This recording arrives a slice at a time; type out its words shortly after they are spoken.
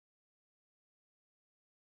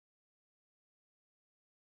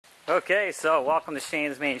Okay, so welcome to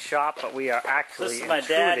Shane's Main Shop, but we are actually This is my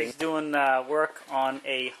dad. He's doing work on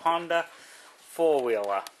a Honda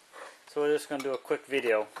four-wheeler. So we're just going to do a quick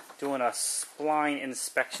video doing a spline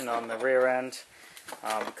inspection on the rear end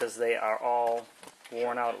because they are all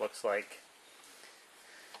worn out, it looks like.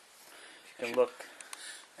 If you can look.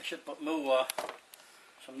 I should put some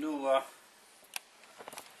new...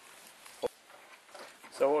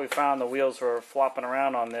 So what we found, the wheels were flopping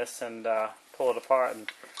around on this and pull it apart. And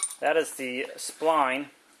that is the spline,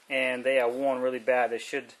 and they are worn really bad. They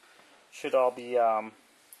should all be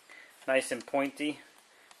nice and pointy.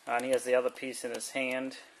 And he has the other piece in his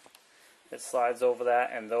hand. It slides over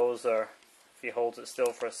that, and those are, if he holds it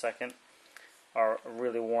still for a second, are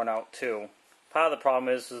really worn out too. Part of the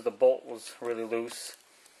problem is the bolt was really loose.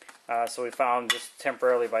 So we found just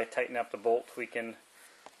temporarily by tightening up the bolt we can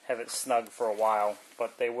have it snug for a while,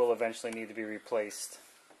 but they will eventually need to be replaced.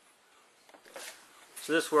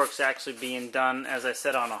 So this work's actually being done, as I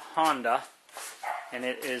said, on a Honda, and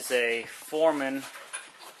it is a Fourman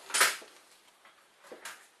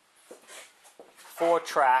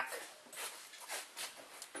four-track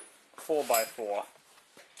 4x4.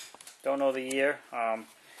 Don't know the year.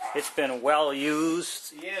 It's been well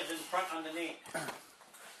used. The year's in front underneath.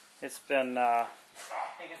 It's been... I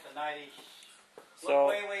think it's the 90s. So,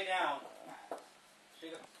 look way down. See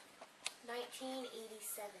the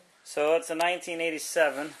 1987. So it's a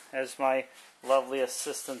 1987, as my lovely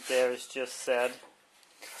assistant there has just said.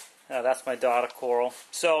 That's my daughter, Coral.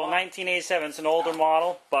 So 1987, it's an older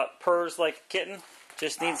model, but purrs like a kitten.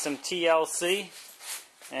 Just needs some TLC,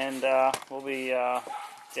 and Dad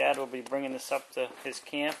will be bringing this up to his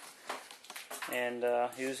camp and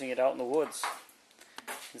using it out in the woods.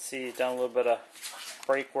 You can see he's done a little bit of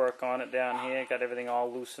brake work on it down here. Got everything all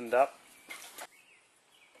loosened up.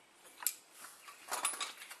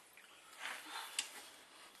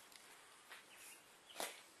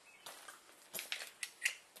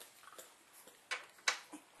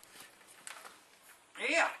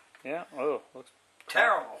 Yeah. Oh, looks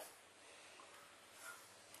terrible.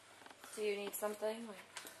 Do you need something?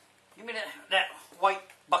 Give me that white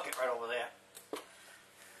bucket right over there.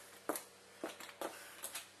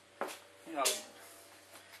 You know,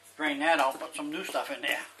 drain that out, put some new stuff in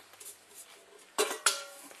there.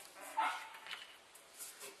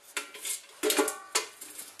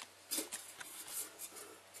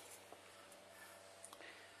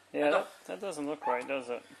 Yeah, that doesn't look right, does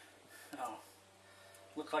it? No.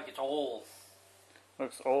 Looks like it's old.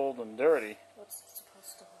 Looks old and dirty. What's it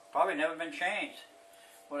supposed to look? Probably never been changed.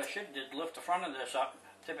 What I should do is lift the front of this up,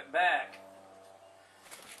 tip it back.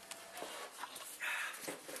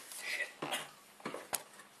 Shit.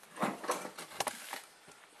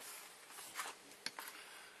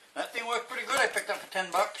 That thing worked pretty good. I picked up for $10.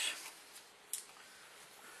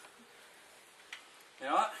 You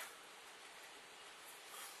know what?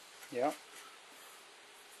 Yeah.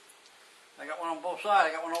 I got one on both sides.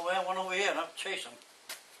 I got one over there, one over here, and I'll chase them.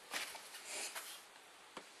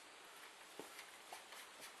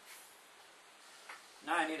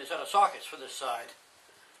 Now I need a set of sockets for this side.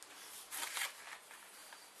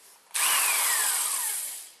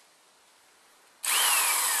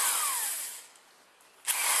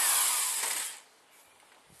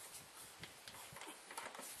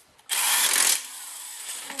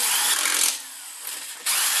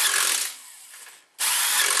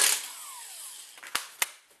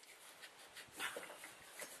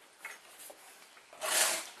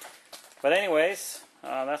 But anyways,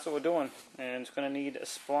 that's what we're doing, and it's going to need a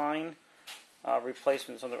spline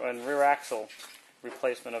replacement and rear axle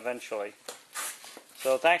replacement eventually.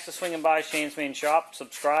 So thanks for swinging by Shane's Main Shop.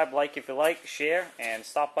 Subscribe, like if you like, share, and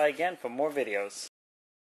stop by again for more videos.